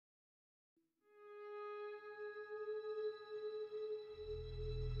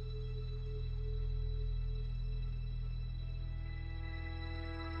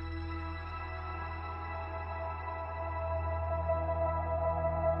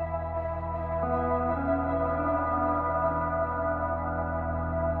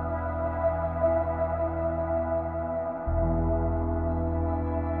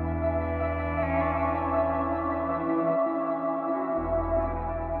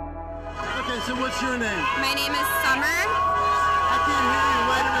said, what's your name? My name is Summer. I can't hear you.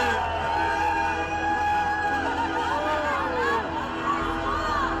 Wait a minute.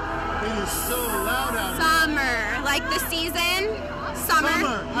 It is so loud out here. Summer, like the season. Summer.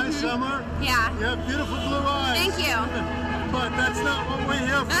 Summer. Hi, Summer. Yeah. You have beautiful blue eyes. Thank you. But that's not what we're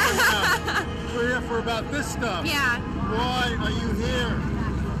here for now. We're here for about this stuff. Yeah. Why are you here?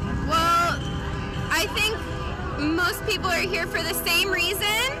 Well, I think most people are here for the same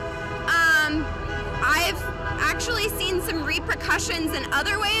reason. I've actually seen some repercussions in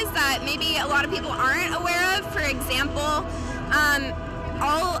other ways that maybe a lot of people aren't aware of. For example,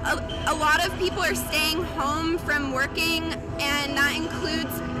 a lot of people are staying home from working, and that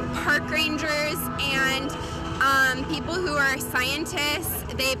includes park rangers and people who are scientists.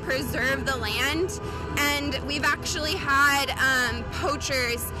 They preserve the land, and we've actually had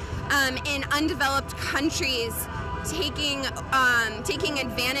poachers in undeveloped countries taking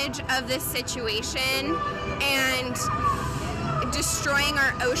advantage of this situation and destroying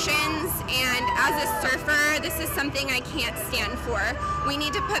our oceans. And as a surfer, this is something I can't stand for. We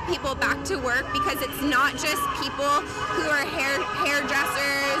need to put people back to work, because it's not just people who are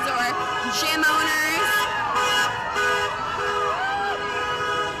hairdressers or gym owners.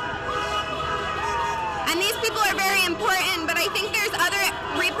 And these people are very important, but I think there's other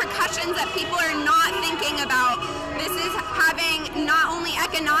repercussions that people are not thinking about. This is having not only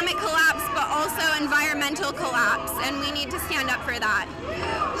economic collapse, but also environmental collapse, and we need to stand up for that.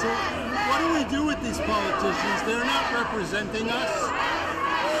 So what do we do with these politicians? They're not representing us.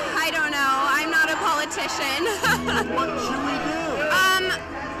 I don't know. I'm not a politician. What should we do?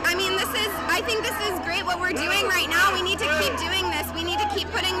 I think this is great what we're doing right now. We need to keep doing this. We need to keep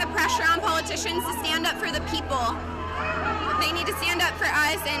putting the pressure on politicians to stand up for the people. They need to stand up for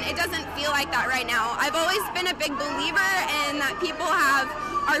us, and it doesn't feel like that right now. I've always been a big believer in that people have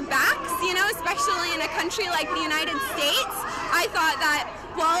our backs, you know, especially in a country like the United States. I thought that,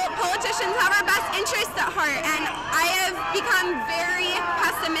 well, politicians have our best interests at heart, and I have become very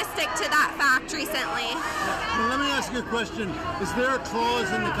pessimistic to that fact recently. Well, let me ask you a question. Is there a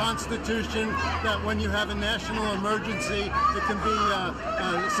clause in the Constitution that when you have a national emergency, it can be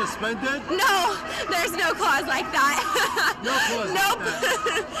suspended? No, there's no clause like that. No clause Nope. like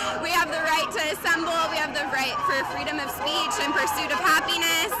that. We have the right to assemble. We have the right for freedom of speech and pursuit of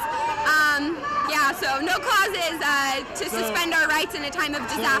happiness. Yeah, so no clauses to suspend our rights in a time of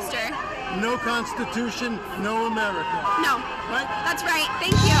disaster. So, no Constitution, no America. No. Right? That's right.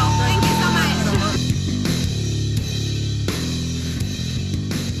 Thank you. Thank you so much.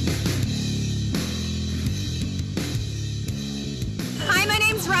 Hi, my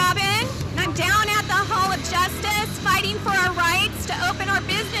name's Robin, and I'm down at the Hall of Justice fighting for our rights to open our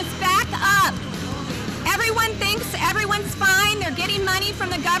business back up. Everyone thinks everyone's fine. They're getting money from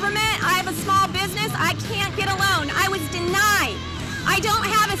the government. I have a small business. I can't get a loan. I was denied. I don't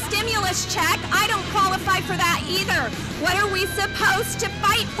have a stimulus check. I don't qualify for that either. What are we supposed to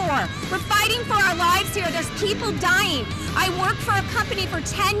fight for? We're fighting for our lives here. There's people dying. I worked for a company for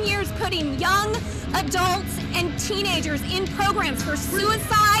 10 years putting young adults and teenagers in programs for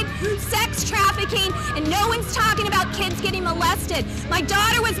suicide, sex trafficking, and no one's talking about kids getting molested. My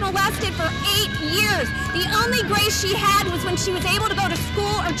daughter was molested for 8 years. The only grace she had was when she was able to go to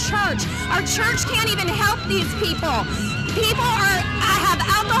school or church. Our church can't even help these people. People have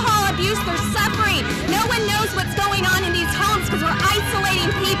alcohol abuse, they're suffering. No one knows what's going on in these homes because we're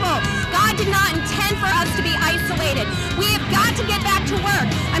isolating people. God did not intend for us to be isolated. We have got to get back to work.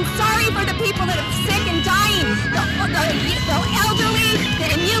 I'm sorry for the people that are sick and dying, the elderly,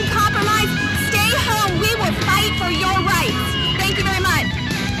 the immune compromised. Stay home. We will fight for your rights. Thank you very much.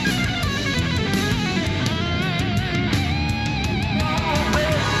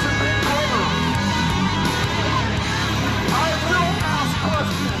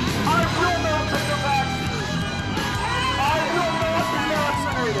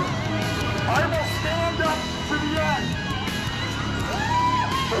 I will stand up to the end.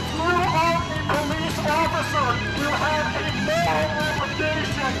 If you are a police officer, you have a moral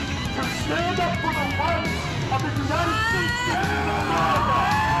obligation to stand up for the rights of the United States citizens of America.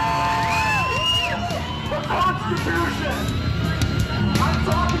 The Constitution. I'm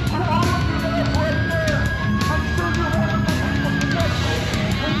talking to all of you that are right there. I'm sure you're wonderful people today.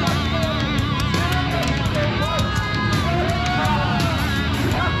 And that's why stand up for their rights. You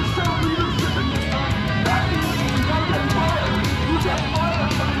have to show leadership in this country. That means you gotta get fired. You get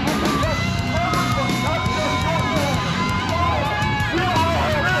fired. I mean, we're gonna get everyone, not just your family. We all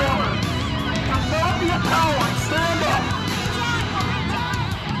have family. Do not be a coward. Stand up.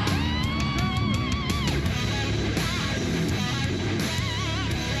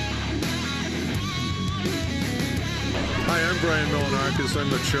 I'm Brian Milanakis. I'm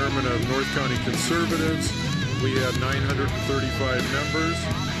the chairman of North County Conservatives. We have 935 members,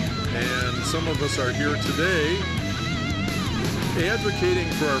 and some of us are here today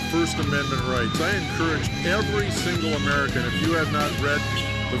advocating for our First Amendment rights. I encourage every single American, if you have not read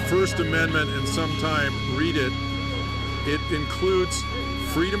the First Amendment in some time, read it. It includes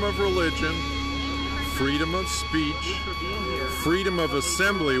freedom of religion, freedom of speech, freedom of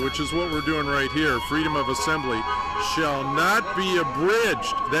assembly, which is what we're doing right here. Freedom of assembly shall not be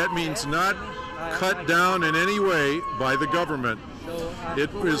abridged. That means not cut down in any way by the government. It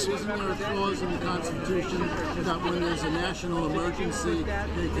is. Isn't there a clause in the Constitution that when there's a national emergency,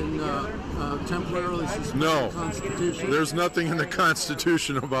 they can temporarily suspend the Constitution? No, there's nothing in the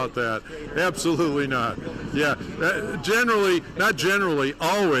Constitution about that. Absolutely not. Yeah,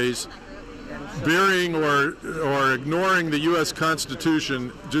 always burying or ignoring the U.S.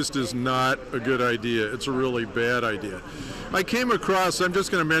 Constitution just is not a good idea. It's a really bad idea. I came across, I'm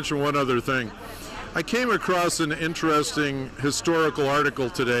just going to mention one other thing. I came across an interesting historical article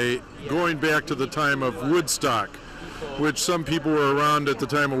today going back to the time of Woodstock, which some people were around at the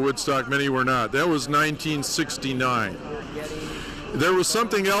time of Woodstock, many were not. That was 1969. There was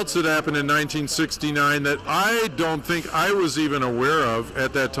something else that happened in 1969 that I don't think I was even aware of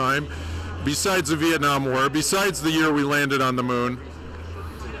at that time, besides the Vietnam War, besides the year we landed on the moon.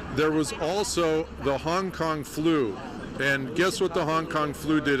 There was also the Hong Kong flu. And guess what the Hong Kong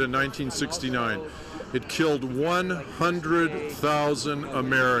flu did in 1969? It killed 100,000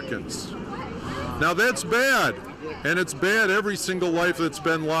 Americans. Now that's bad, and it's bad every single life that's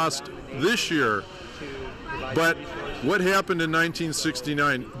been lost this year. But what happened in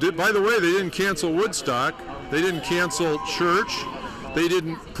 1969? By the way, they didn't cancel Woodstock. They didn't cancel church. They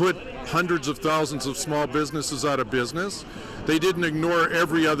didn't put hundreds of thousands of small businesses out of business. They didn't ignore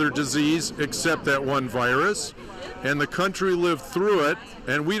every other disease except that one virus. And the country lived through it,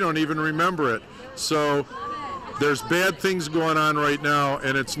 and we don't even remember it. So there's bad things going on right now,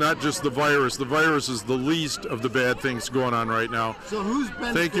 and it's not just the virus. The virus is the least of the bad things going on right now. So who's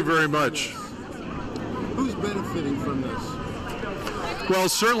benefiting? Thank you very much. Who's benefiting from this? Well,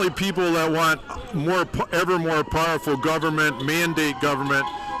 certainly people that want ever more powerful government, mandate government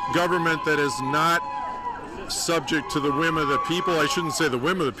that is not subject to the whim of the people. I shouldn't say the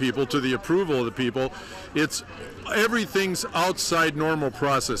whim of the people, to the approval of the people. It's everything's outside normal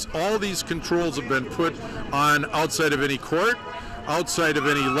process. All these controls have been put on outside of any court, outside of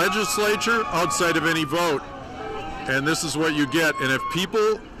any legislature, outside of any vote. And this is what you get. And if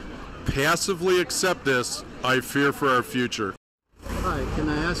people passively accept this, I fear for our future. Hi, can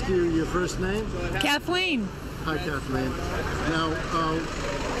I ask you your first name? Kathleen. Hi, Kathleen. Now,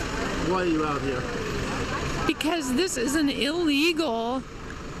 why are you out here? Because this is an illegal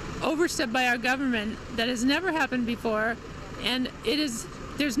overstep by our government that has never happened before, and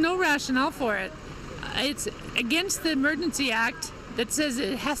there's no rationale for it. It's against the Emergency Act that says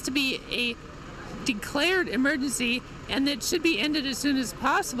it has to be a declared emergency and that it should be ended as soon as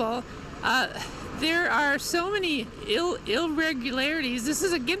possible. There are so many irregularities. This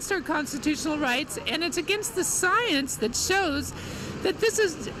is against our constitutional rights, and it's against the science that shows that this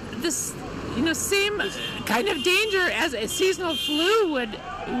is same kind of danger as a seasonal flu would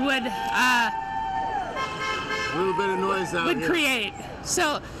a little bit of noise out here. Create.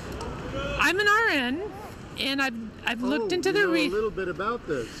 So I'm an RN, and I've looked into a little bit about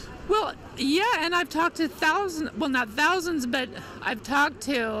this. Well, yeah, and I've talked to not thousands, but I've talked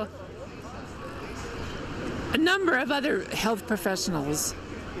to a number of other health professionals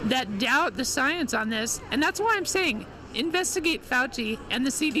that doubt the science on this, and that's why I'm saying investigate Fauci and the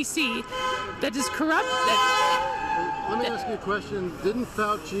CDC that is corrupt. Let me ask you a question. Didn't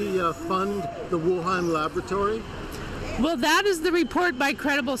Fauci fund the Wuhan laboratory? Well, that is the report by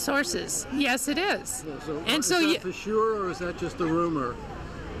credible sources. Yes, it is. Yeah, is that for sure, or is that just a rumor?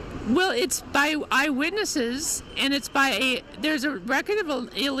 Well, it's by eyewitnesses, and there's a record of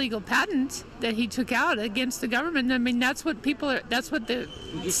illegal patent that he took out against the government. I mean, that's what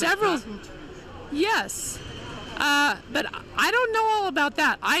several. Yes. But I don't know all about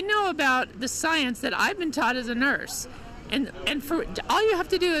that. I know about the science that I've been taught as a nurse. And for all you have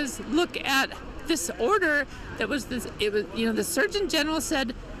to do is look at this order that was the Surgeon General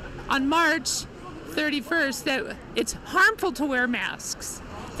said on March 31st that it's harmful to wear masks.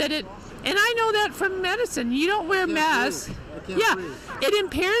 And I know that from medicine. You don't wear masks. Yeah, it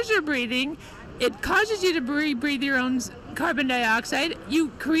impairs your breathing. It causes you to breathe your own carbon dioxide. You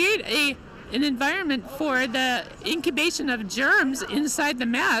create an environment for the incubation of germs inside the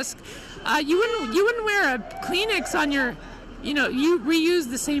mask. You wouldn't wear a Kleenex on your, you reuse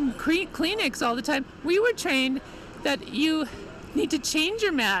the same Kleenex all the time. We were trained that you need to change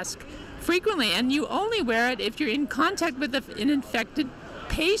your mask frequently, and you only wear it if you're in contact with an infected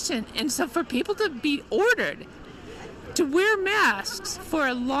patient. And so for people to be ordered to wear masks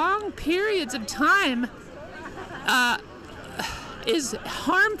for long periods of time is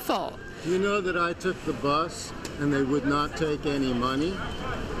harmful. Do you know that I took the bus and they would not take any money?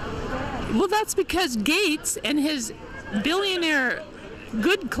 Well, that's because Gates and his billionaire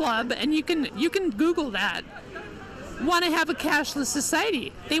good club, and you can Google that, want to have a cashless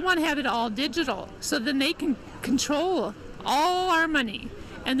society. They want to have it all digital, so then they can control all our money,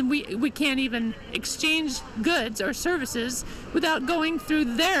 and we can't even exchange goods or services without going through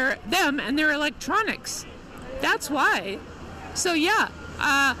them and their electronics. That's why. So yeah,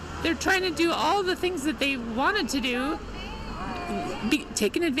 they're trying to do all the things that they wanted to do,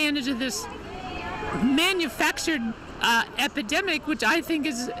 taking advantage of this manufactured epidemic, which I think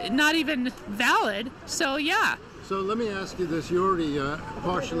is not even valid. So yeah. So let me ask you this. You already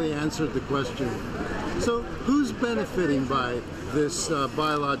partially answered the question. So who's benefiting by this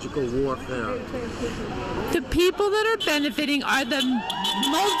biological warfare? The people that are benefiting are the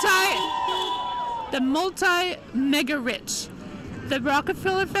multi-mega rich. The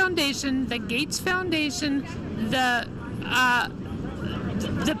Rockefeller Foundation, the Gates Foundation, the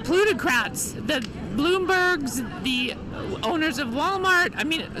plutocrats, the Bloombergs, the owners of Walmart. I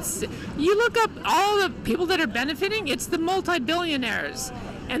mean, you look up all the people that are benefiting, it's the multi-billionaires.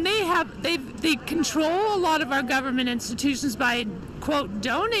 And they control a lot of our government institutions by, quote,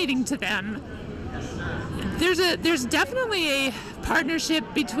 donating to them. There's definitely a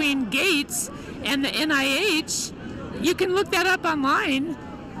partnership between Gates and the NIH. You can look that up online.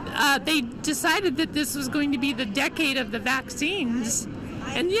 They decided that this was going to be the decade of the vaccines.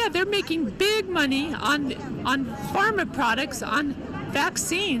 And yeah, they're making big money on pharma products, on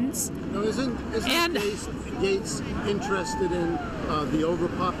vaccines. Now, isn't Gates interested in the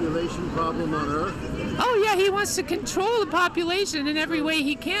overpopulation problem on Earth? Oh yeah, he wants to control the population in every way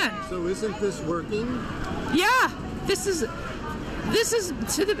he can. So isn't this working? Yeah, this is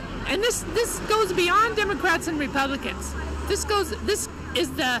to the, and this goes beyond Democrats and Republicans. This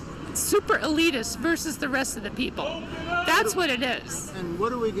is the super elitists versus the rest of the people. That's what it is. And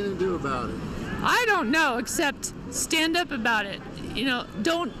what are we going to do about it? I don't know, except stand up about it. You know,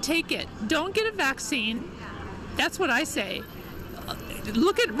 don't take it. Don't get a vaccine. That's what I say.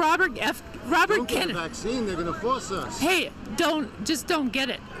 Look at Robert Don't get Kennedy. a vaccine, they're going to force us. Hey, don't get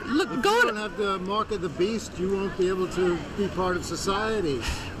it. Look, If you go don't have the mark of the beast, you won't be able to be part of society.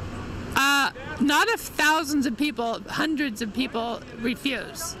 Not if thousands of people, hundreds of people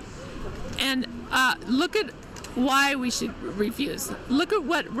refuse. And look at why we should refuse. Look at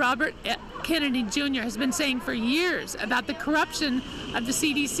what Robert Kennedy Jr. has been saying for years about the corruption of the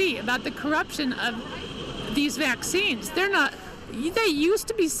CDC, about the corruption of these vaccines. They used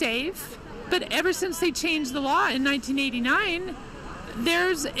to be safe, but ever since they changed the law in 1989,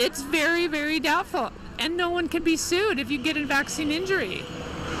 it's very, very doubtful. And no one can be sued if you get a vaccine injury.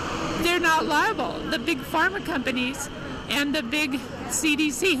 They're not liable. The big pharma companies and the big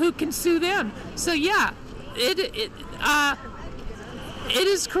CDC, who can sue them? So yeah, it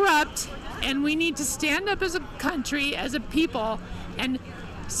is corrupt, and we need to stand up as a country, as a people, and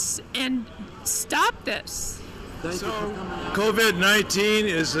stop this. Thank you for coming out. COVID-19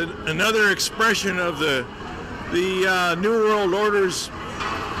 is another expression of the New World Order's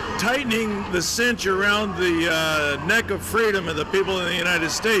tightening the cinch around the neck of freedom of the people in the United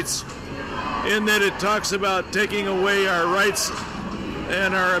States, in that it talks about taking away our rights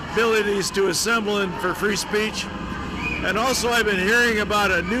and our abilities to assemble and for free speech. And also I've been hearing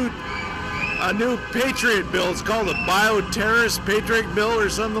about a new Patriot bill. It's called the Bioterrorist Patriot Bill or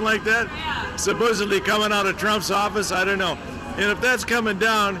something like that. Supposedly coming out of Trump's office, I don't know. And if that's coming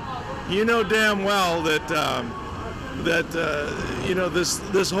down, you know damn well that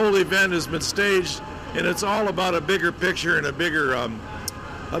this whole event has been staged, and it's all about a bigger picture and a bigger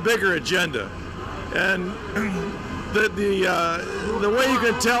agenda. And the way you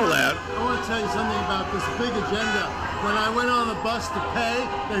can tell that. I want to tell you something about this big agenda. When I went on the bus to pay,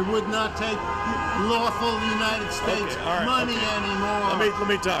 they would not take lawful United States money anymore. Let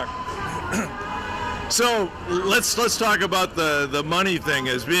me talk. So let's talk about the money thing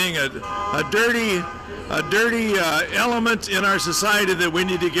as being a dirty element in our society that we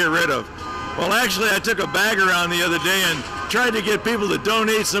need to get rid of. Well, actually, I took a bag around the other day and tried to get people to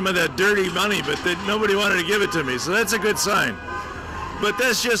donate some of that dirty money, but nobody wanted to give it to me. So that's a good sign. But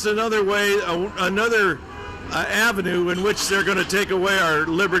that's just another way, another avenue in which they're going to take away our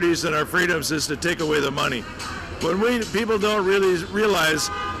liberties and our freedoms, is to take away the money. When people don't really realize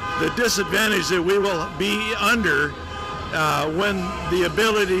the disadvantage that we will be under when the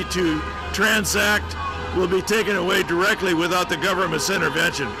ability to transact will be taken away directly without the government's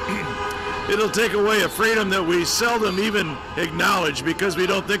intervention. It'll take away a freedom that we seldom even acknowledge because we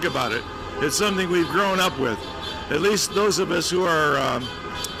don't think about it. It's something we've grown up with. At least those of us who are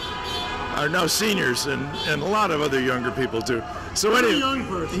now seniors, and a lot of other younger people too. So anyway, young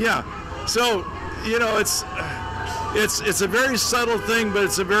person. yeah. So you know, it's a very subtle thing, but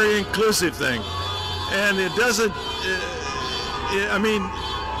it's a very inclusive thing, and it doesn't. I mean,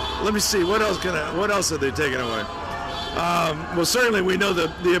 let me see. What else are they taking away? Well, certainly we know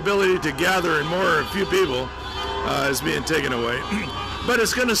that the ability to gather in more or a few people is being taken away. But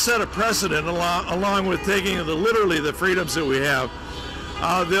it's going to set a precedent along with taking literally the freedoms that we have.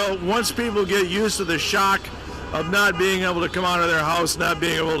 Once people get used to the shock of not being able to come out of their house, not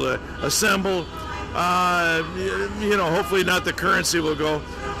being able to assemble, you know, hopefully not the currency will go.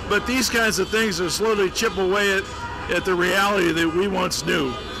 But these kinds of things will slowly chip away at the reality that we once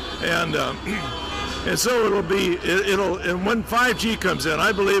knew. And so and when 5G comes in,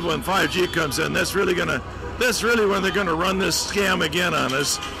 I believe when 5G comes in, that's really when they're gonna run this scam again on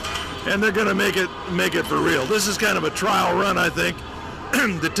us, and they're gonna make it for real. This is kind of a trial run, I think,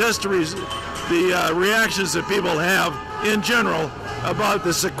 to test the reactions that people have in general about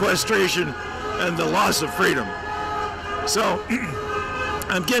the sequestration and the loss of freedom. So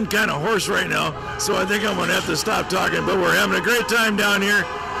I'm getting kind of hoarse right now, so I think I'm gonna have to stop talking, but we're having a great time down here,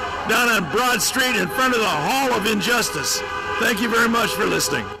 down on Broad Street in front of the Hall of Injustice. Thank you very much for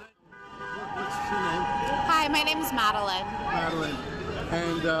listening. What's your name? Hi, my name is Madeline. Madeline.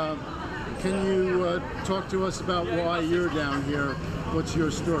 And can you talk to us about why you're down here? What's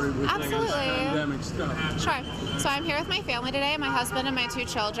your story with this pandemic stuff? Sure. So I'm here with my family today, my husband and my 2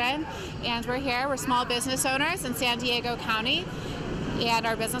 children. And we're small business owners in San Diego County. And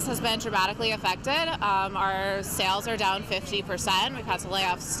our business has been dramatically affected. Our sales are down 50%. We've had to lay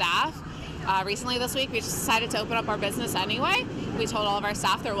off staff. Recently this week, we just decided to open up our business anyway. We told all of our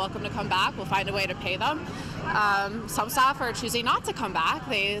staff they're welcome to come back. We'll find a way to pay them. Some staff are choosing not to come back.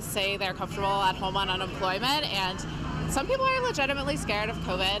 They say they're comfortable at home on unemployment, and some people are legitimately scared of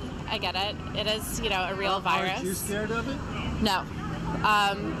COVID. I get it. It is, you know, a real virus. Aren't you scared of it? No.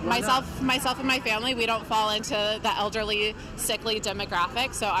 Myself and my family, we don't fall into the elderly, sickly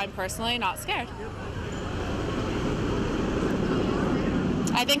demographic, so I'm personally not scared.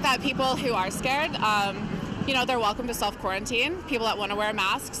 I think that people who are scared, you know, they're welcome to self-quarantine. People that want to wear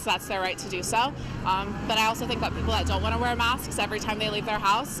masks, that's their right to do so. But I also think that people that don't want to wear masks every time they leave their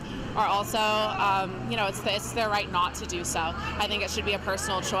house are also, you know, it's their right not to do so. I think it should be a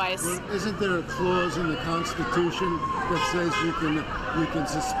personal choice. Well, isn't there a clause in the Constitution that says you can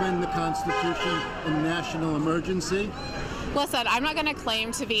suspend the Constitution in national emergency? Listen, I'm not going to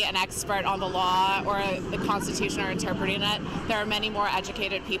claim to be an expert on the law or the Constitution or interpreting it. There are many more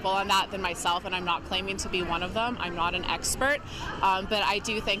educated people on that than myself, and I'm not claiming to be one of them. I'm not an expert, but I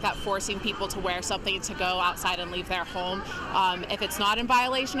do think that forcing people to wear something to go outside and leave their home, if it's not in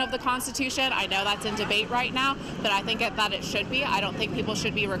violation of the Constitution, I know that's in debate right now, but I think that it should be. I don't think people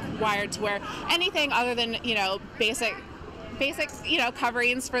should be required to wear anything other than, you know, basic, you know,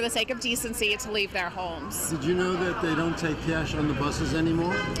 coverings for the sake of decency to leave their homes. Did you know that they don't take cash on the buses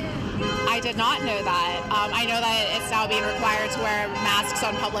anymore? I did not know that. I know that it's now being required to wear masks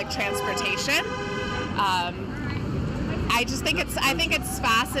on public transportation. I think it's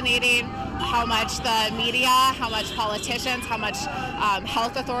fascinating how much the media, how much politicians, how much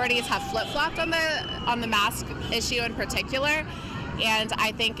health authorities have flip-flopped on the mask issue in particular. And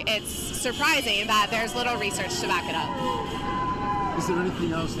I think it's surprising that there's little research to back it up. Is there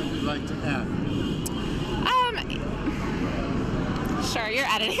anything else that you'd like to add? Sure, you're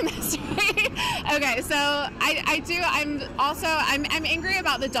editing this, right? Okay, so I'm angry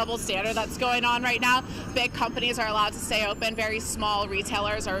about the double standard that's going on right now. Big companies are allowed to stay open. Very small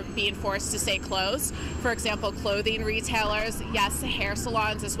retailers are being forced to stay closed. For example, clothing retailers, yes, hair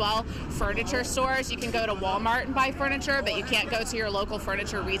salons as well, furniture stores. You can go to Walmart and buy furniture, but you can't go to your local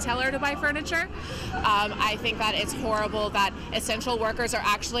furniture retailer to buy furniture. I think that it's horrible that essential workers are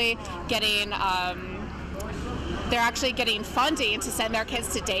actually getting funding to send their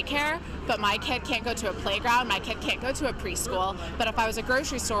kids to daycare, but my kid can't go to a playground, my kid can't go to a preschool. But if I was a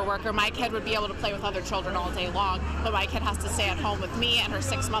grocery store worker, my kid would be able to play with other children all day long, but my kid has to stay at home with me and her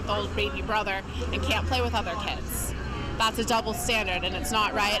 6-month-old baby brother and can't play with other kids. That's a double standard, and it's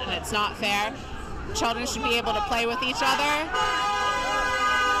not right and it's not fair. Children should be able to play with each other.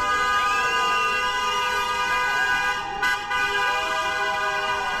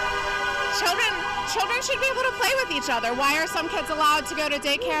 children should be able to play with each other. Why are some kids allowed to go to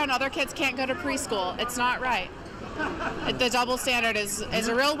daycare and other kids can't go to preschool? It's not right. The double standard is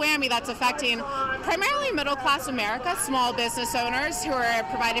a real whammy that's affecting primarily middle-class America, small business owners who are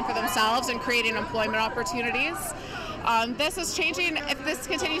providing for themselves and creating employment opportunities. This is changing. If this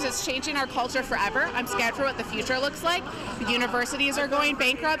continues, it's changing our culture forever. I'm scared for what the future looks like. Universities are going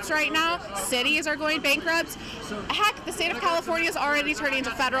bankrupt right now. Cities are going bankrupt. Heck, the state of California is already turning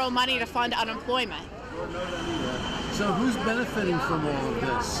to federal money to fund unemployment. So who's benefiting from all of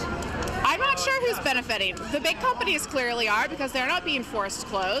this? I'm not sure who's benefiting. The big companies clearly are, because they're not being forced to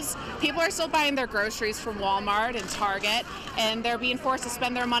close. People are still buying their groceries from Walmart and Target, and they're being forced to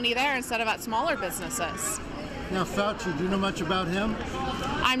spend their money there instead of at smaller businesses. Now, Fauci, do you know much about him?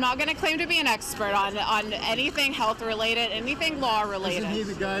 I'm not going to claim to be an expert on anything health-related, anything law-related. Isn't he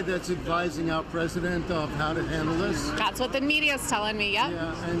the guy that's advising our president of how to handle this? That's what the media is telling me, yeah.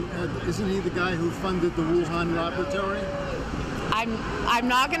 Yeah, and isn't he the guy who funded the Wuhan laboratory? I'm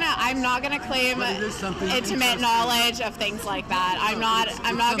not gonna claim intimate knowledge of things like that. I'm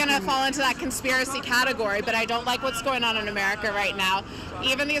not gonna fall into that conspiracy category, but I don't like what's going on in America right now.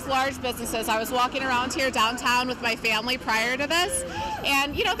 Even these large businesses, I was walking around here downtown with my family prior to this,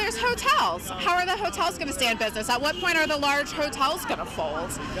 and you know, there's hotels. How are the hotels gonna stay in business? At what point are the large hotels gonna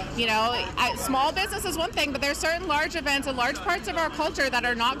fold? You know, small business is one thing, but there's certain large events and large parts of our culture that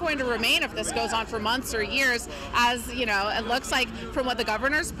are not going to remain if this goes on for months or years. As you know, it looks like from what the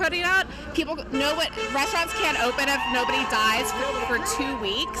governor's putting out, people know what restaurants can't open if nobody dies for 2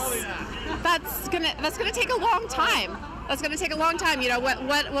 weeks. That's gonna take a long time. That's going to take a long time. You know,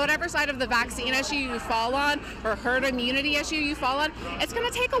 whatever side of the vaccine issue you fall on, or herd immunity issue you fall on, it's going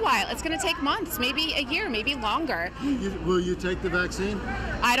to take a while. It's going to take months, maybe a year, maybe longer. Will you take the vaccine?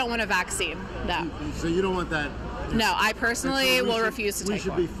 I don't want a vaccine, no. So you don't want that? No, I personally will refuse to take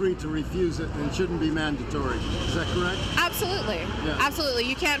one. We should be free to refuse it, and it shouldn't be mandatory. Is that correct? Absolutely, yeah. Absolutely.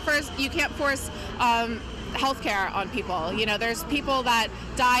 You can't force healthcare on people. You know, there's people that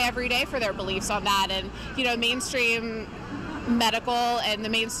die every day for their beliefs on that, and you know, mainstream medical and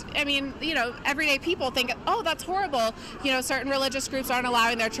everyday people think, oh, that's horrible. You know, certain religious groups aren't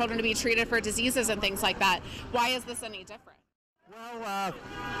allowing their children to be treated for diseases and things like that. Why is this any different? Well,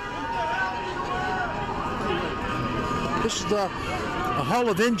 this is a hall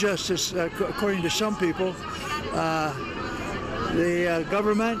of injustice, according to some people. The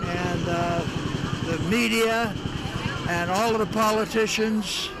government and the media and all of the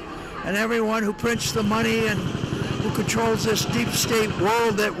politicians and everyone who prints the money and who controls this deep state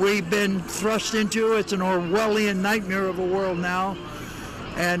world that we've been thrust into. It's an Orwellian nightmare of a world now,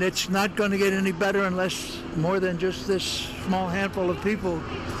 and it's not going to get any better unless more than just this small handful of people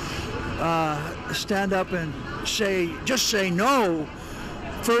stand up and say no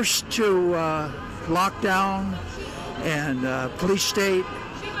first to lockdown and police state,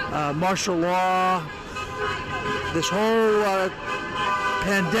 martial law. This whole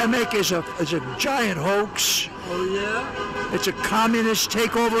pandemic is a giant hoax. Oh yeah? It's a communist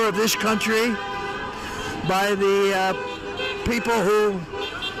takeover of this country by the people who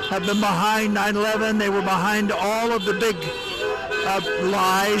have been behind 9/11. They were behind all of the big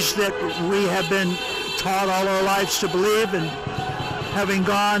lies that we have been taught all our lives to believe, and having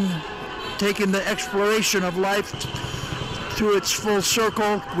taken the exploration of life to its full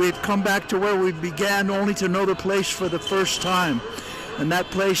circle, we've come back to where we began, only to know the place for the first time. And that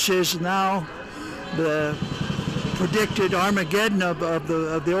place is now the predicted Armageddon of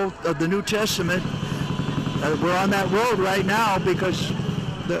the New Testament. We're on that road right now because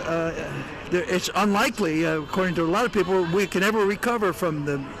it's unlikely, according to a lot of people, we can ever recover from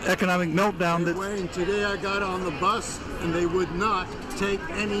the economic meltdown. Wayne, today I got on the bus and they would not take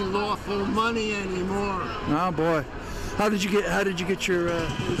any lawful money anymore. Oh boy, how did you get your?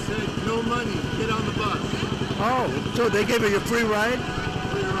 They said no money. Get on the bus. Oh, so they gave you a free ride?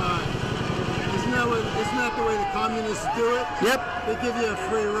 Free ride. Isn't that the way the communists do it? Yep. They give you a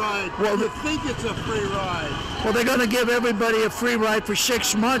free ride. Well, you think it's a free ride. Well, they're going to give everybody a free ride for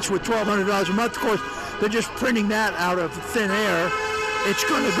 6 months with $1,200 a month. Of course, they're just printing that out of thin air. It's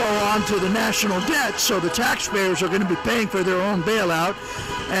going to go on to the national debt, so the taxpayers are going to be paying for their own bailout.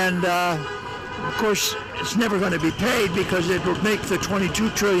 And, of course, it's never going to be paid because it will make the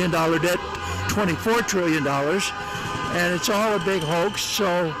 $22 trillion debt $24 trillion. And it's all a big hoax.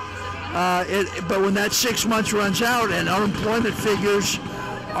 So, but when that 6 months runs out and unemployment figures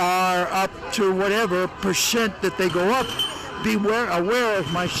are up to whatever percent that they go up, beware, aware,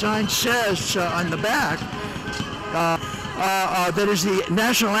 as my sign says on the back, that is the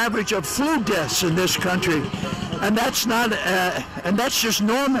national average of flu deaths in this country, and that's not, and that's just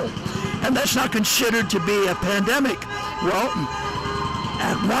normal. and that's not considered to be a pandemic. Well,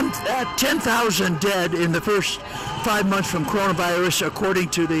 at 10,000 dead in the first 5 months from coronavirus, according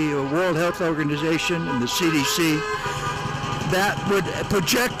to the World Health Organization and the CDC, that would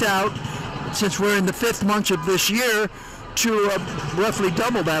project out, since we're in the 5th month of this year, to roughly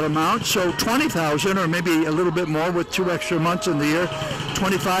double that amount, so 20,000 or maybe a little bit more with 2 extra months in the year,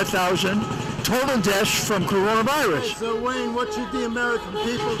 25,000 total deaths from coronavirus. Hey, so Wayne, what should the American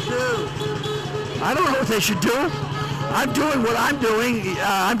people do? I don't know what they should do. I'm doing what I'm doing.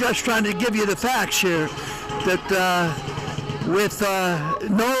 I'm just trying to give you the facts here, that with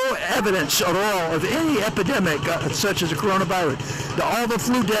no evidence at all of any epidemic such as a coronavirus, all the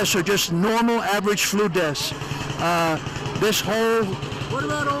flu deaths are just normal average flu deaths. What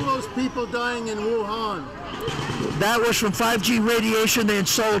about all those people dying in Wuhan? That was from 5G radiation. They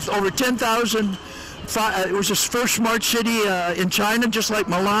installed over 10,000. It was the first smart city in China, just like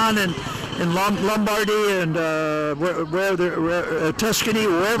Milan and Lombardy and Tuscany,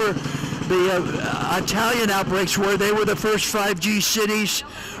 wherever the Italian outbreaks were. They were the first 5G cities,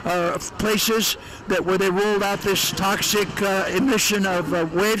 places where they rolled out this toxic emission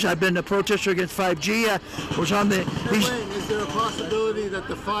of waves. I've been a protester against 5G. I was on the. Wayne, is there a possibility that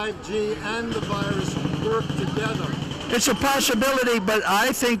the 5G and the virus work together? It's a possibility, but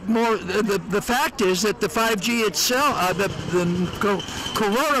I think more. The fact is that the 5G itself, the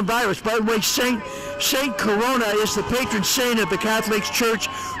coronavirus. By the way, Saint Corona is the patron saint of the Catholic Church,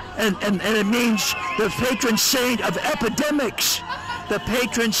 and it means the patron saint of epidemics. The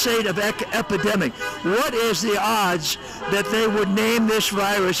patron saint of epidemic. What is the odds that they would name this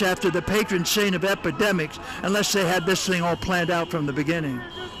virus after the patron saint of epidemics unless they had this thing all planned out from the beginning?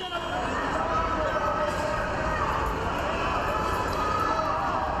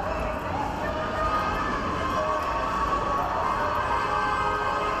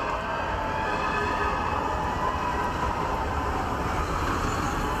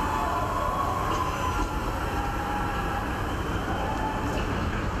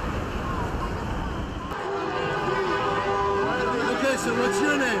 So what's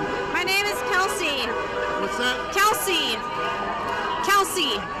your name? My name is Kelsey. What's that? Kelsey.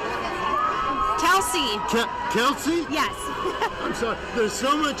 Kelsey? Yes. I'm sorry. There's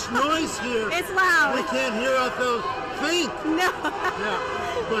so much noise here. It's loud. We can't hear out those feet. No.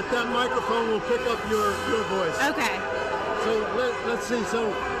 Yeah. But that microphone will pick up your voice. Okay. So let's see.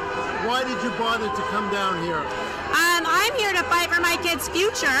 So why did you bother to come down here? I'm here to fight for my kids'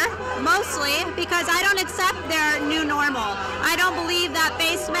 future, mostly because I don't accept their new normal. I don't believe that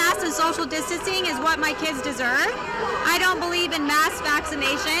face masks and social distancing is what my kids deserve. I don't believe in mass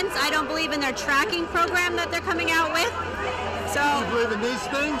vaccinations. I don't believe in their tracking program that they're coming out with. So you believe in these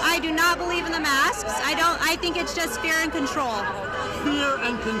things? I do not believe in the masks. I think it's just fear and control. Fear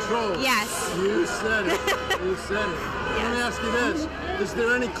and control. Yes. You said it. You said it. Let me ask you this. Is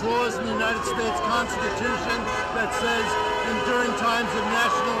there any clause in the United States Constitution that says during times of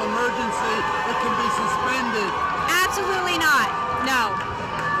national emergency it can be suspended? Absolutely not. No.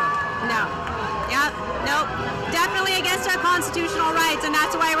 Yep. Nope. Definitely against our constitutional rights, and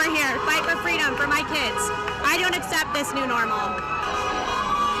that's why we're here. Fight for freedom for my kids. I don't accept this new normal.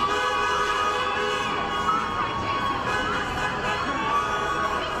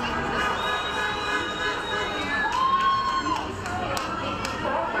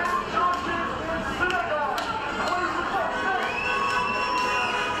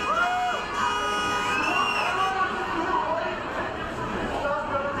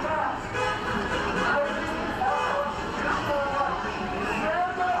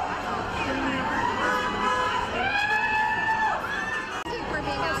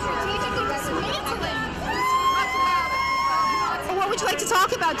 To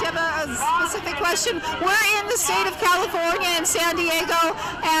talk about? Do you have a specific question? We're in the state of California in San Diego,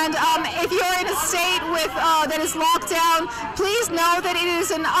 and if you're in a state with that is locked down, please know that it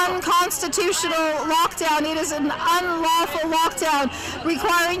is an unconstitutional lockdown. It is an unlawful lockdown,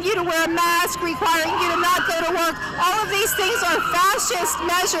 requiring you to wear a mask, requiring you to not go to work. All of these things are fascist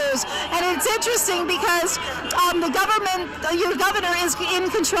measures, and it's interesting because the government, your governor is in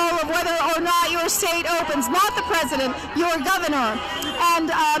control of whether or not your state opens, not the president, your governor.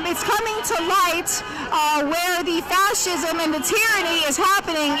 And it's coming to light where the fascism and the tyranny is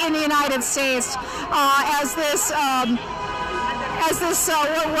happening in the United States as as this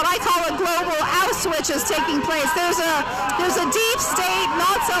what I call a global Auschwitz is taking place. There's a deep state,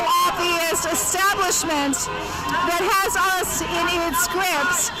 not so obvious establishment that has us in its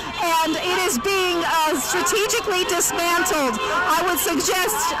grips, and it is being strategically dismantled. I would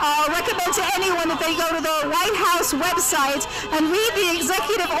recommend to anyone that they go to the White House website and read the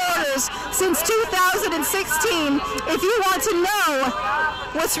executive orders since 2016 if you want to know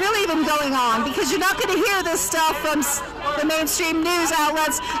what's really been going on, because you're not going to hear this stuff from the mainstream news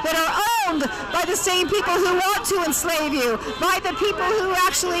outlets that are owned by the same people who want to enslave you, by the people who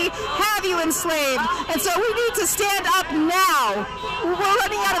actually have you enslaved. And so we need to stand up now. We're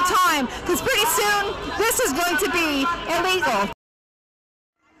running out of time, because pretty soon this is going to be illegal.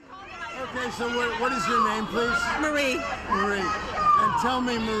 Okay, so what is your name, please? Marie. Marie. And tell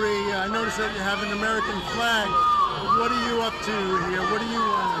me, Marie, I noticed that you have an American flag. What are you up to here? What do you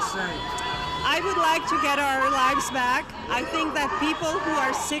want to say? I would like to get our lives back. I think that people who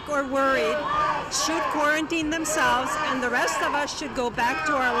are sick or worried should quarantine themselves, and the rest of us should go back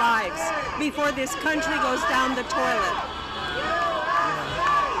to our lives before this country goes down the toilet.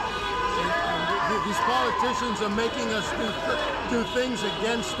 These politicians are making us do things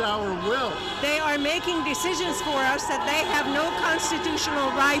against our will. They are making decisions for us that they have no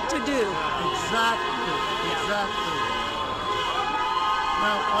constitutional right to do. Exactly.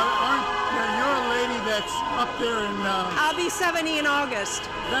 Now, you're a lady that's up there in... I'll be 70 in August.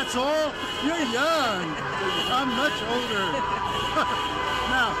 That's all? You're young. I'm much older.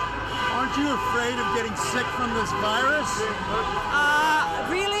 Now, aren't you afraid of getting sick from this virus?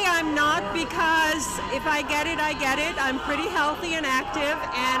 Really, I'm not, because if I get it, I get it. I'm pretty healthy and active,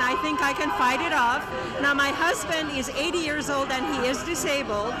 and I think I can fight it off. Now, my husband is 80 years old, and he is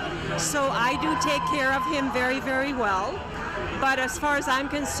disabled, so I do take care of him very, very well. But as far as I'm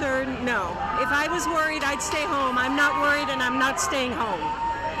concerned, no. If I was worried, I'd stay home. I'm not worried, and I'm not staying home.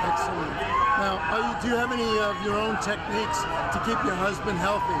 Excellent. Now, do you have any of your own techniques to keep your husband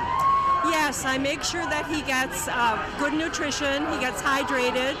healthy? Yes, I make sure that he gets good nutrition, he gets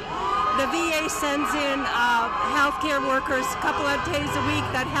hydrated. The VA sends in healthcare workers a couple of days a week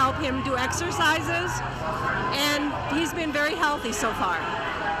that help him do exercises, and he's been very healthy so far.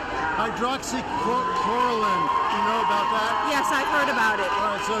 Hydroxychloroquine, you know about that? Yes, I've heard about it. All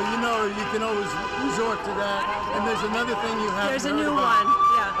right, so you can always resort to that. And there's another thing you have. There's a new one,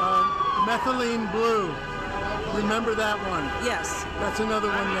 yeah. Methylene blue. Remember that one? Yes. That's another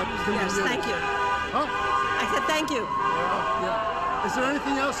one that can be used. Yes, thank you. Oh? I said thank you. Yeah. Is there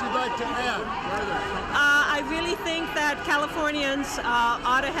anything else you'd like to add? I really think that Californians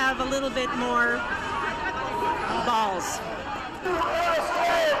ought to have a little bit more balls.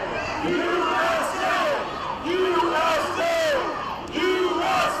 USA! USA! USA!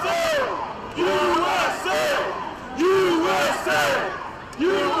 USA! USA! USA!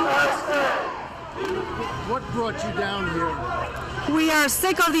 USA! What brought you down here? We are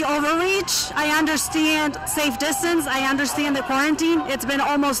sick of the overreach. I understand safe distance. I understand the quarantine. It's been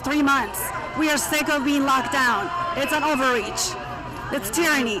almost 3 months. We are sick of being locked down. It's an overreach. It's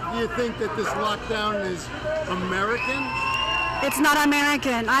tyranny. Do you think that this lockdown is American? It's not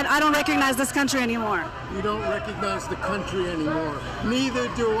American. I don't recognize this country anymore. You don't recognize the country anymore. Neither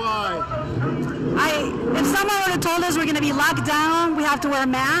do I. If someone would have told us we're going to be locked down, we have to wear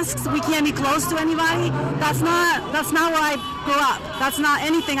masks, we can't be close to anybody, that's not where I grew up. That's not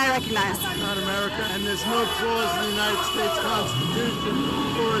anything I recognize. Not America, and there's no clause in the United States Constitution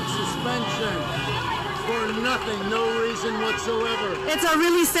for its suspension. For nothing, no reason whatsoever. It's a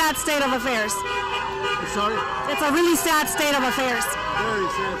really sad state of affairs. Sorry? It's a really sad state of affairs. Very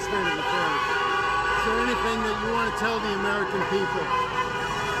sad state of affairs. Is there anything that you want to tell the American people?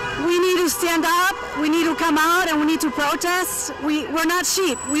 We need to stand up, we need to come out, and we need to protest. We're not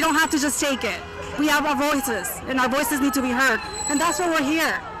sheep. We don't have to just take it. We have our voices, and our voices need to be heard. And that's why we're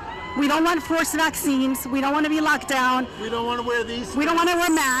here. We don't want forced vaccines. We don't want to be locked down. We don't want to wear these. We don't want to wear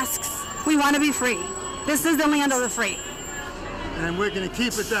masks. We want to be free. This is the land of the free. And we're going to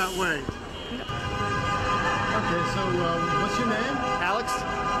keep it that way. Okay, so what's your name? Alex.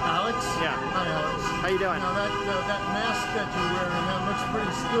 Alex? Yeah. Hi, Alex. How you doing? Now that mask that you're wearing, that looks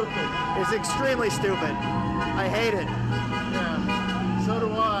pretty stupid. It's extremely stupid. I hate it. Yeah. So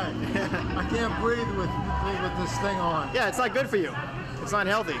do I. I can't breathe with this thing on. Yeah, it's not good for you. It's not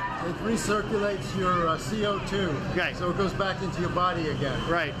healthy. It recirculates your CO2. Right. So it goes back into your body again.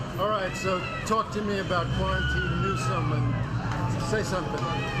 Right. All right, so talk to me about quarantine Newsom and say something.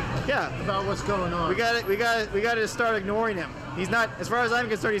 Yeah. About what's going on. We got to start ignoring him. He's not, as far as I'm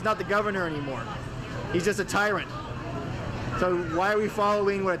concerned, he's not the governor anymore. He's just a tyrant. So why are we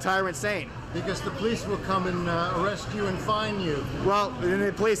following what a tyrant's saying? Because the police will come and arrest you and fine you. Well, then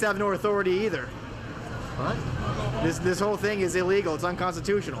the police have no authority either. What? This whole thing is illegal. It's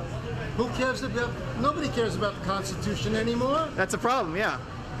unconstitutional. Who cares about? Nobody cares about the Constitution anymore. That's a problem. Yeah.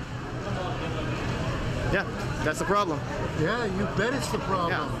 Yeah, that's the problem. Yeah, you bet it's the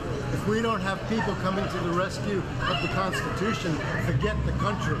problem. Yeah. If we don't have people coming to the rescue of the Constitution, forget the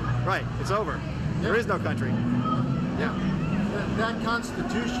country. Right. It's over. Yeah. There is no country. Yeah. That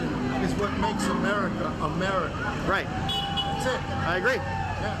Constitution is what makes America America. Right. That's it. I agree.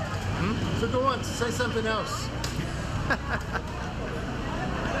 Yeah. So go on, say something else.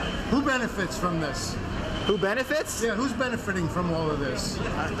 Who benefits from this? Who benefits? Yeah, who's benefiting from all of this?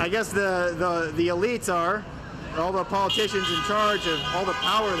 I guess the elites are, all the politicians in charge of all the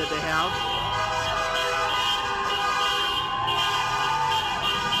power that they have.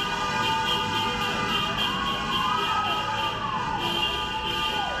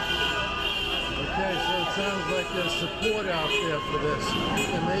 Okay, so it sounds like there's support out there for this.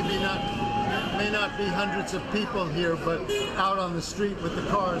 There may not be hundreds of people here, but out on the street with the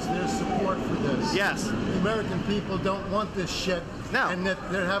cars, there's support for this. Yes. The American people don't want this shit, no. And that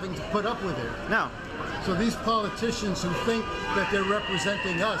they're having to put up with it. No. So these politicians who think that they're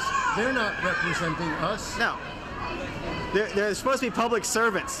representing us, they're not representing us. No. They're supposed to be public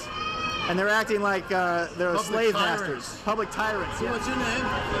servants, and they're acting like they're Public slave tyrants. masters. Public tyrants. So Yeah. what's your name?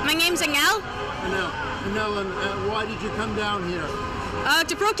 My name's Angel. Anel, and why did you come down here?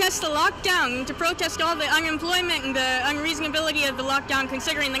 To protest the lockdown, to protest all the unemployment and the unreasonability of the lockdown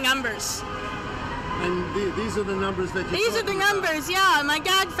considering the numbers. And these are the numbers that These are the numbers, yeah. My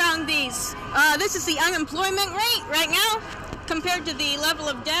dad found these. This is the unemployment rate right now compared to the level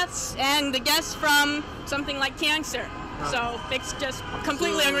of deaths and the deaths from something like cancer. So it's just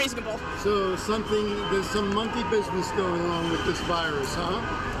completely unreasonable. So there's some monkey business going on with this virus, huh?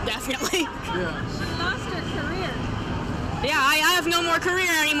 Definitely. Yeah. She lost her career. Yeah, I have no more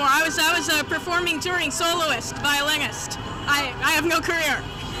career anymore. I was a performing touring soloist, violinist. I have no career.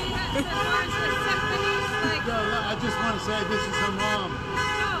 No, I just want to say this is her mom.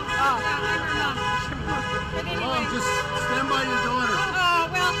 Mom, just stand by your daughter. Oh,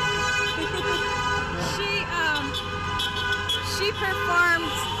 well, she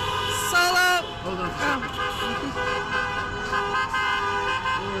performed solo. Hold on.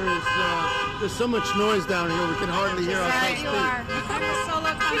 There's so much noise down here, we can hardly hear ourselves speak. I'm a solo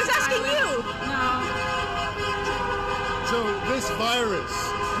concert. He was asking you. No. So this virus,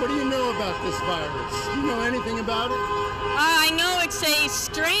 what do you know about this virus? Do you know anything about it? I know it's a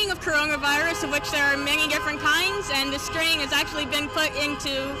strain of coronavirus, of which there are many different kinds, and the strain has actually been put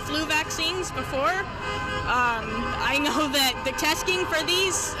into flu vaccines before. I know that the testing for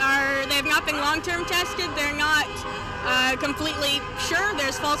these they have not been long-term tested. They're not completely sure.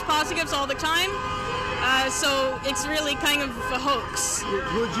 There's false positives all the time. So it's really kind of a hoax.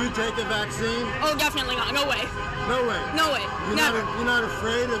 Would you take a vaccine? Oh, definitely not. No way. No way. No way. Never. You're not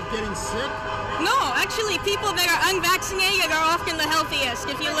afraid of getting sick? No, actually, people that are unvaccinated are often the healthiest.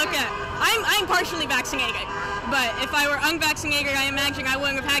 If you look at, I'm partially vaccinated, but if I were unvaccinated, I imagine I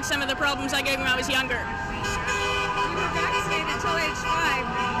wouldn't have had some of the problems I did when I was younger. You were vaccinated until age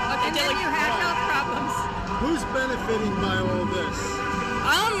 5, and then you had health problems. Who's benefiting by all this?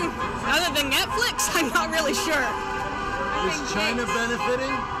 Other than Netflix, I'm not really sure. Is China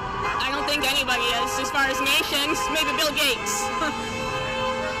benefiting? I don't think anybody is, as far as nations. Maybe Bill Gates.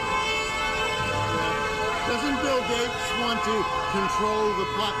 Doesn't Bill Gates want to control the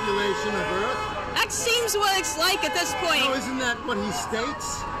population of Earth? That seems what it's like at this point. No, isn't that what he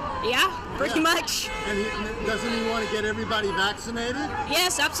states? Yeah, pretty much. And doesn't he want to get everybody vaccinated?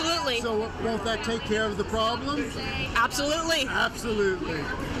 Yes, absolutely. So won't that take care of the problem? Absolutely. Absolutely.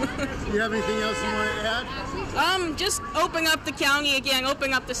 You have anything else you want to add? Just open up the county again,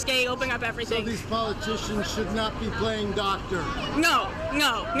 open up the state, open up everything. So these politicians should not be playing doctor. No,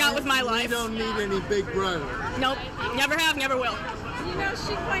 not with my life. We don't need any big brother. Nope, never have, never will. You know,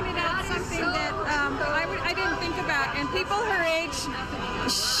 she pointed out something that I didn't think about, and people her age,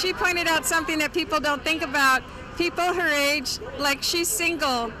 she pointed out something that people don't think about. People her age, like she's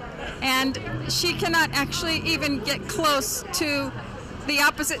single, and she cannot actually even get close to the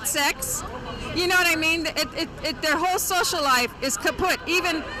opposite sex. You know what I mean? Their whole social life is kaput.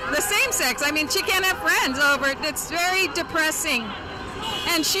 Even the same sex. I mean, she can't have friends over it. It's very depressing.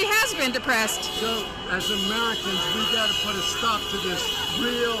 And she has been depressed. So, as Americans, we got to put a stop to this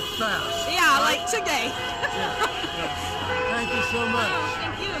real fast. Yeah, like today. Yeah. Thank you so much. Oh,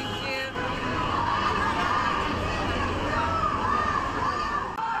 thank you.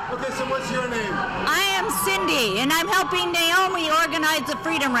 Okay, so and what's your name? I am Cindy, and I'm helping Naomi organize the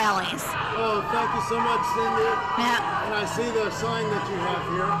freedom rallies. Oh, thank you so much, Cindy. Yeah. And I see the sign that you have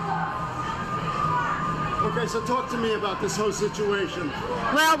here. Okay, so talk to me about this whole situation.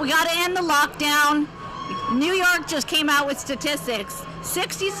 Well, we got to end the lockdown. New York just came out with statistics.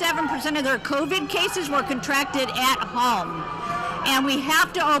 67% of their COVID cases were contracted at home. And we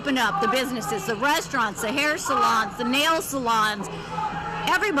have to open up the businesses, the restaurants, the hair salons, the nail salons,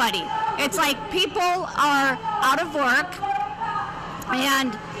 everybody. It's like people are out of work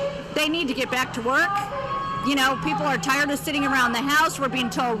and they need to get back to work. You know, people are tired of sitting around the house. We're being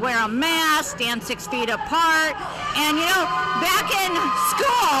told wear a mask, stand 6 feet apart. And you know, back in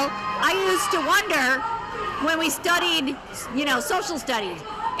school, I used to wonder when we studied, you know, social studies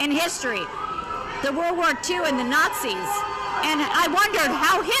and history, the World War II and the Nazis. And I wondered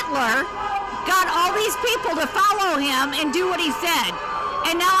how Hitler got all these people to follow him and do what he said.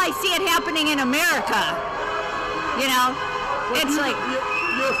 And now I see it happening in America. You know, it's like...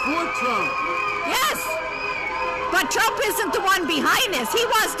 You're for Trump. Yes. But Trump isn't the one behind this. He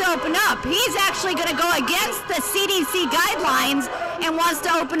wants to open up. He's actually going to go against the CDC guidelines and wants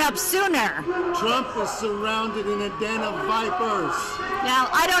to open up sooner. Trump is surrounded in a den of vipers. Now,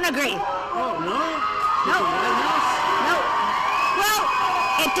 I don't agree. Oh, no? No. No. Well,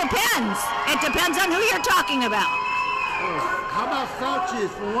 it depends. It depends on who you're talking about. Oh, how about Fauci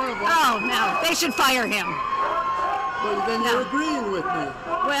for one of them? Oh, no. They should fire him. Well, then you're agreeing with me.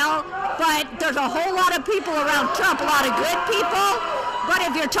 Well, but there's a whole lot of people around Trump, a lot of good people. But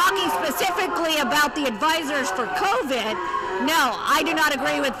if you're talking specifically about the advisors for COVID, no, I do not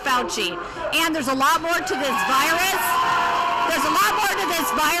agree with Fauci. And there's a lot more to this virus. There's a lot more to this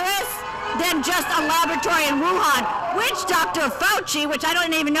virus than just a laboratory in Wuhan, which Dr. Fauci, which I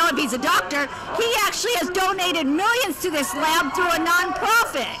don't even know if he's a doctor, he actually has donated millions to this lab through a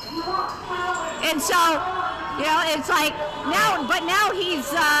nonprofit. And so, you know, it's like now he's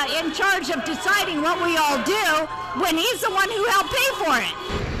in charge of deciding what we all do when he's the one who helped pay for it.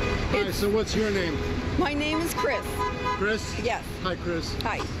 Hi, so what's your name? My name is Chris. Chris? Yes. Hi, Chris.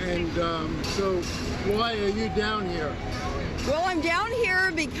 Hi. And so why are you down here? Well, I'm down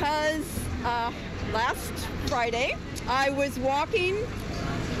here because last Friday I was walking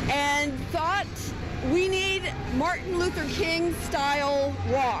and thought we need Martin Luther King style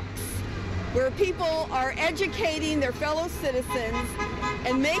walks where people are educating their fellow citizens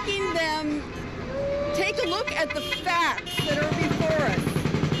and making them take a look at the facts that are before us,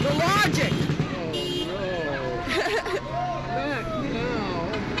 the logic. Oh,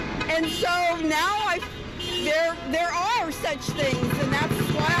 no. And so now there are such things, and that's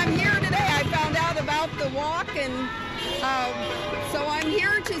why I'm here today. I found out about the walk, and so I'm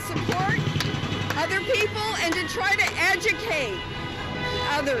here to support other people and to try to educate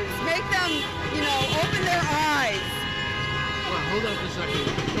others, make them, you know, open their eyes. Well, hold on for a second.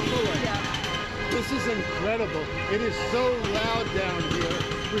 Don't go away. Yeah. This is incredible. It is so loud down here,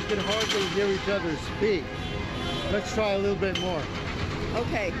 we can hardly hear each other speak. Let's try a little bit more.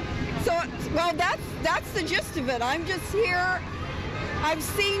 Okay. So, well, that's the gist of it. I'm just here. I've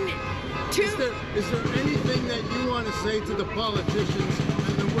seen two... Is there anything that you want to say to the politicians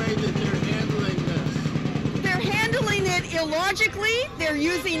and the way that they're handling this? They're handling it illogically. They're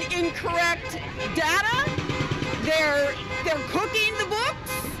using incorrect data. They're cooking the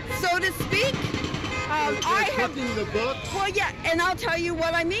books, so to speak. They're cooking the books? Well, yeah, and I'll tell you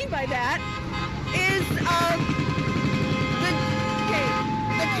what I mean by that is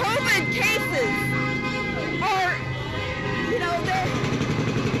the COVID cases are, you know,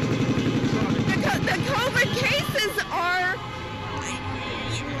 the COVID cases are,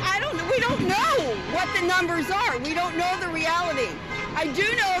 we don't know what the numbers are. We don't know the reality. I do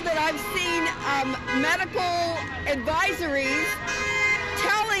know that I've seen medical advisories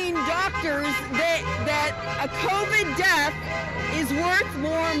telling doctors that a COVID death is worth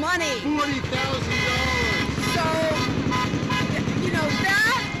more money. $40,000. So, you know, that,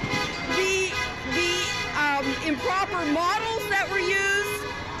 the improper models that were used,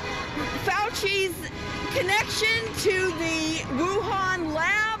 Fauci's connection to the Wuhan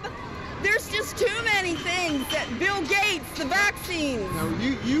lab, there's just too many things. That Bill Gates, the vaccines. Now,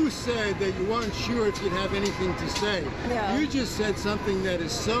 you said that you weren't sure if you'd have anything to say. Yeah. You just said something that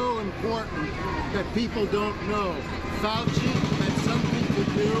is so important that people don't know. Fauci had something to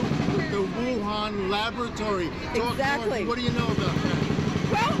do with the Wuhan laboratory. Exactly. What do you know about that?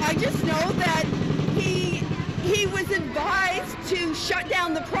 Well, I just know that he was advised to shut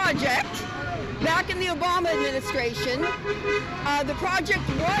down the project back in the Obama administration. The project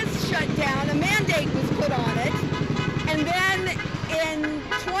was shut down, a mandate was put on it, and then in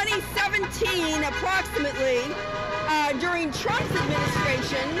 2017, approximately, during Trump's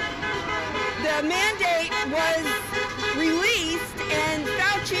administration, the mandate was released and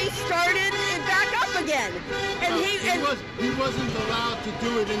Fauci started it back up again. And he wasn't allowed to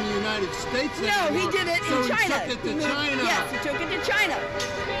do it in the United States anymore. No, he did it in China. He took it to China. Yes, he took it to China,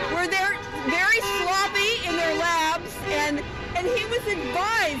 where they're very sloppy in their labs, and he was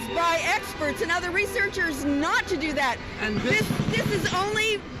advised by experts and other researchers not to do that. And this is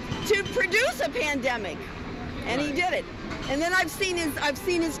only to produce a pandemic, and he did it. And then I've seen his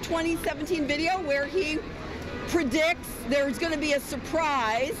 2017 video where he predicts there's going to be a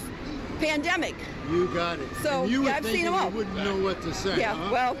surprise pandemic. You got it. So and you I've seen them all. You wouldn't know what to say. Yeah. Huh?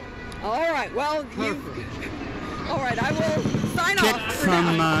 Well, all right. Well, all right. I will sign Kit off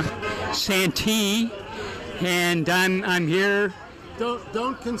from Santee, and I'm here.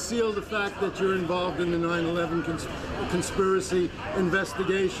 Don't conceal the fact that you're involved in the 9/11 conspiracy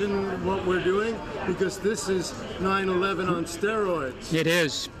investigation, what we're doing, because this is 9/11 on steroids. It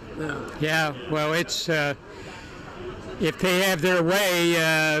is. Yeah. Yeah. Well, it's if they have their way,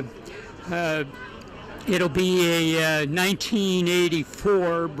 it'll be a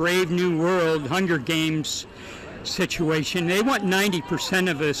 1984 Brave New World Hunger Games situation. They want 90%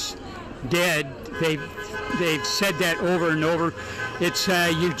 of us dead. They've said that over and over. It's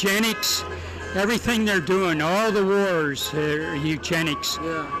eugenics. Everything they're doing, all the wars are eugenics.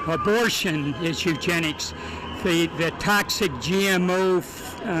 Yeah. Abortion is eugenics. The toxic GMO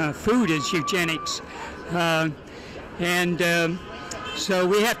food is eugenics. So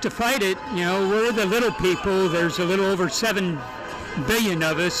we have to fight it. You know, we're the little people. There's a little over 7 billion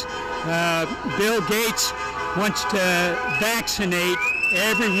of us. Bill Gates wants to vaccinate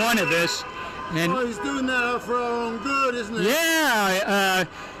every one of us. And well, he's doing that for our own good, isn't it? Yeah.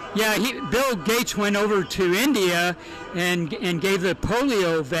 Bill Gates went over to India and gave the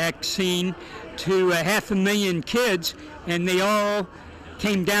polio vaccine to 500,000 kids, and they all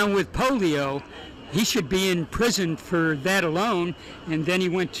came down with polio. He should be in prison for that alone, and then he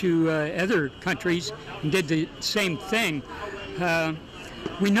went to other countries and did the same thing.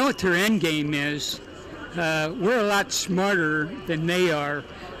 We know what their end game is. We're a lot smarter than they are.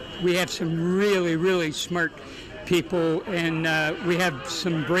 We have some really, really smart people, and we have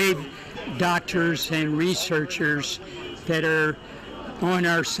some brave doctors and researchers that are on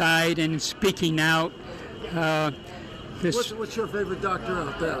our side and speaking out. What's your favorite doctor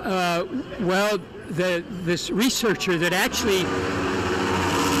out there? Well, this researcher that actually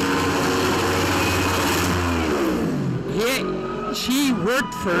she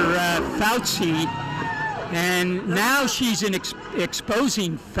worked for Fauci, and now she's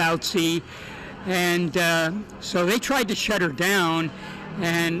exposing Fauci, and so they tried to shut her down,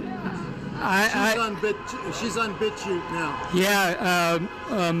 and she's on BitChute now. Yeah,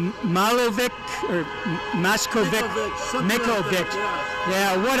 Mikovic.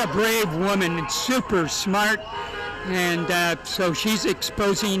 Yeah, what a brave woman, super smart, and so she's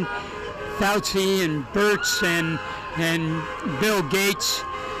exposing Fauci and Birx and Bill Gates,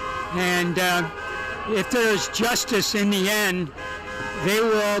 and if there is justice in the end, they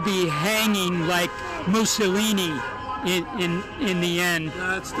will all be hanging like Mussolini in the end.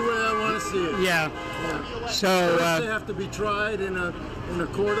 That's the way I want to see it. Yeah. So first they have to be tried in a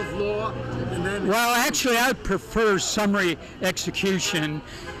court of law, and then. Well, actually, I would prefer summary execution.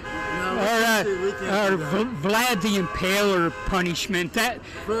 Or Vlad the Impaler punishment. That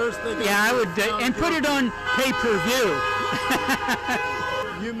first, I would, and put it on pay-per-view.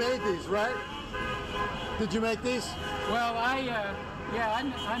 You made these, right? Did you make these? Well, I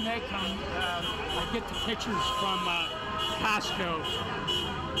make them. I get the pictures from Costco.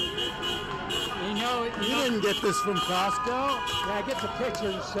 You didn't get this from Costco? Yeah, I get the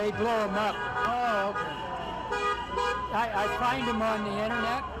pictures. They blow them up. Oh, okay. I find them on the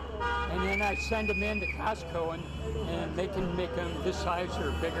internet, and then I send them in to Costco, and they can make them this size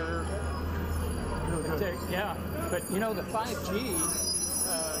or bigger. Yeah, but the 5G,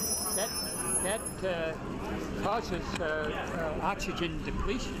 that causes oxygen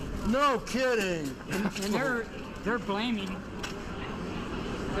depletion. No kidding. And they're blaming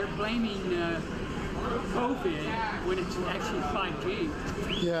COVID when it's actually 5G.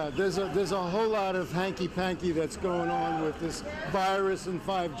 Yeah, there's a whole lot of hanky-panky that's going on with this virus and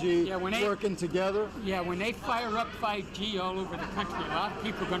 5G working together. Yeah, when they fire up 5G all over the country, a lot of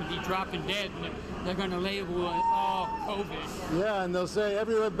people are going to be dropping dead, and they're going to label it all COVID. Yeah, and they'll say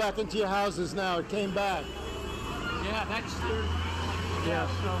everyone back into your houses now. It came back. Yeah, that's their. Yeah,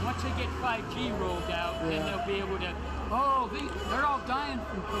 so once they get 5G rolled out, then they'll be able to. Oh, they're all dying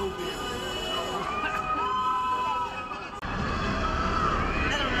from COVID.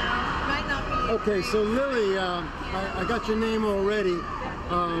 Okay, so Lily, I got your name already.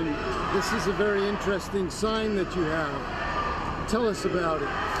 This is a very interesting sign that you have. Tell us about it.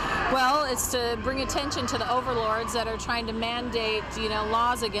 Well, it's to bring attention to the overlords that are trying to mandate,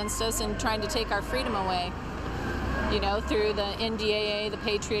 laws against us and trying to take our freedom away. Through the NDAA, the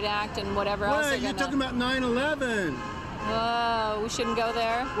Patriot Act, and whatever else they're you're gonna... talking about 9/11. Oh, we shouldn't go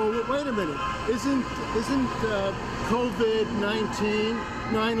there. Well, wait a minute. Isn't COVID-19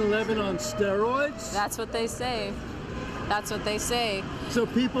 9/11 on steroids? That's what they say. That's what they say. So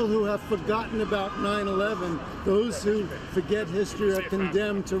people who have forgotten about 9/11, those who forget history are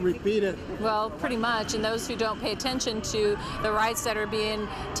condemned to repeat it. Well, pretty much. And those who don't pay attention to the rights that are being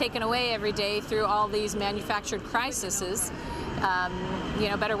taken away every day through all these manufactured crises,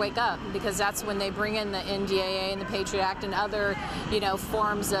 better wake up, because that's when they bring in the NDAA and the Patriot Act and other,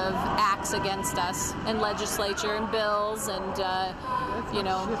 forms of acts against us, and legislature and bills and,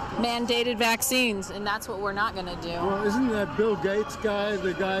 mandated vaccines, and that's what we're not going to do. Well, isn't that Bill Gates guy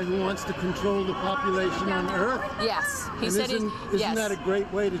the guy who wants to control the population on Earth? Yes. Isn't that a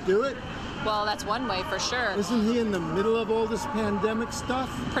great way to do it? Well, that's one way for sure. Isn't he in the middle of all this pandemic stuff?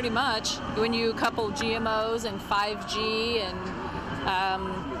 Pretty much. When you couple GMOs and 5G and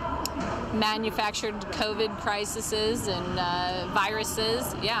manufactured COVID crises and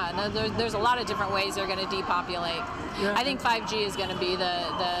viruses, there's a lot of different ways they're going to depopulate. Yeah. I think 5G is going to be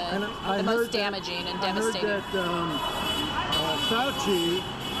the most damaging and devastating. I heard that Fauci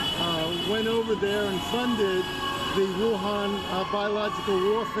went over there and funded the Wuhan Biological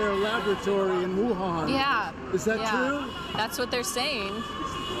Warfare Laboratory in Wuhan. Yeah. Is that true? That's what they're saying.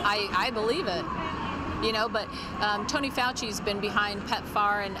 I believe it. But Tony Fauci's been behind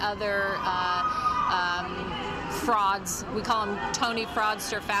PEPFAR and other frauds. We call him Tony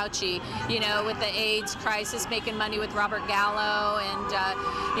Fraudster Fauci, with the AIDS crisis, making money with Robert Gallo, and,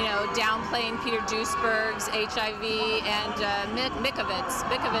 downplaying Peter Duesberg's HIV, and Mikovits.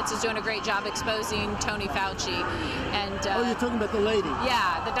 Mikovits is doing a great job exposing Tony Fauci. And you're talking about the lady?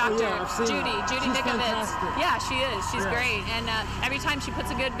 Yeah, the doctor, Judy She's Mikovits. fantastic. Yeah, she is. She's great. And every time she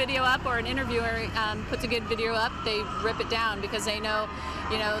puts a good video up, or an interviewer puts a good video up, they rip it down, because they know,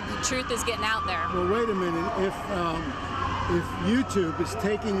 the truth is getting out there. Well, wait a minute. If YouTube is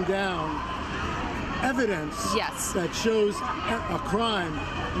taking down evidence that shows a crime,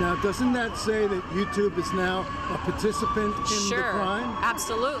 now doesn't that say that YouTube is now a participant in the crime?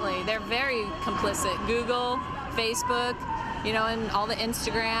 Absolutely. They're very complicit. Google, Facebook, and all the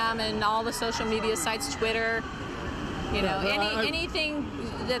Instagram and all the social media sites, Twitter, anything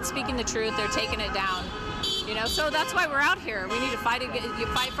that's speaking the truth, they're taking it down. So that's why we're out here. We need to fight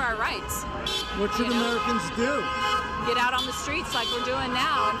for our rights. What should Americans do? Get out on the streets like we're doing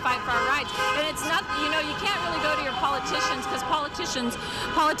now and fight for our rights. And it's not, you can't really go to your politicians, because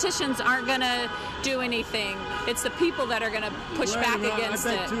politicians aren't going to do anything. It's the people that are going to push back against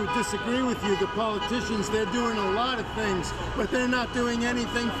it. I beg to disagree with you. The politicians, they're doing a lot of things, but they're not doing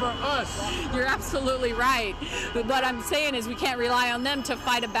anything for us. You're absolutely right. But what I'm saying is we can't rely on them to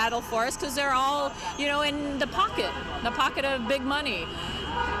fight a battle for us, because they're all, in the pocket of big money.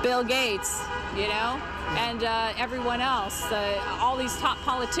 Bill Gates, and everyone else. All these top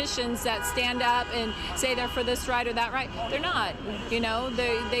politicians that stand up and say they're for this right or that right, they're not. They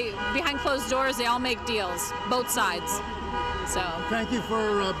behind closed doors, they all make deals, both sides. So. Thank you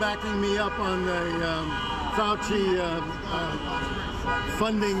for backing me up on the Fauci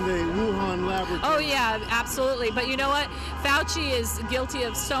funding the Wuhan laboratory. Oh yeah, absolutely. But you know what? Fauci is guilty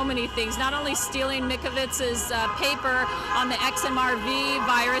of so many things. Not only stealing Mikovitz's paper on the XMRV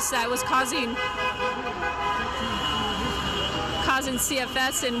virus that was causing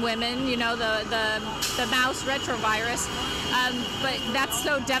CFS in women, the mouse retrovirus. But that's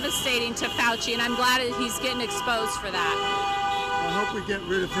so devastating to Fauci, and I'm glad he's getting exposed for that. I hope we get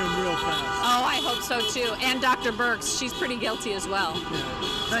rid of him real fast. Oh, I hope so too. And Dr. Birx, she's pretty guilty as well. Yeah.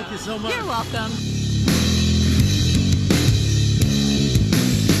 Thank you so much. You're welcome.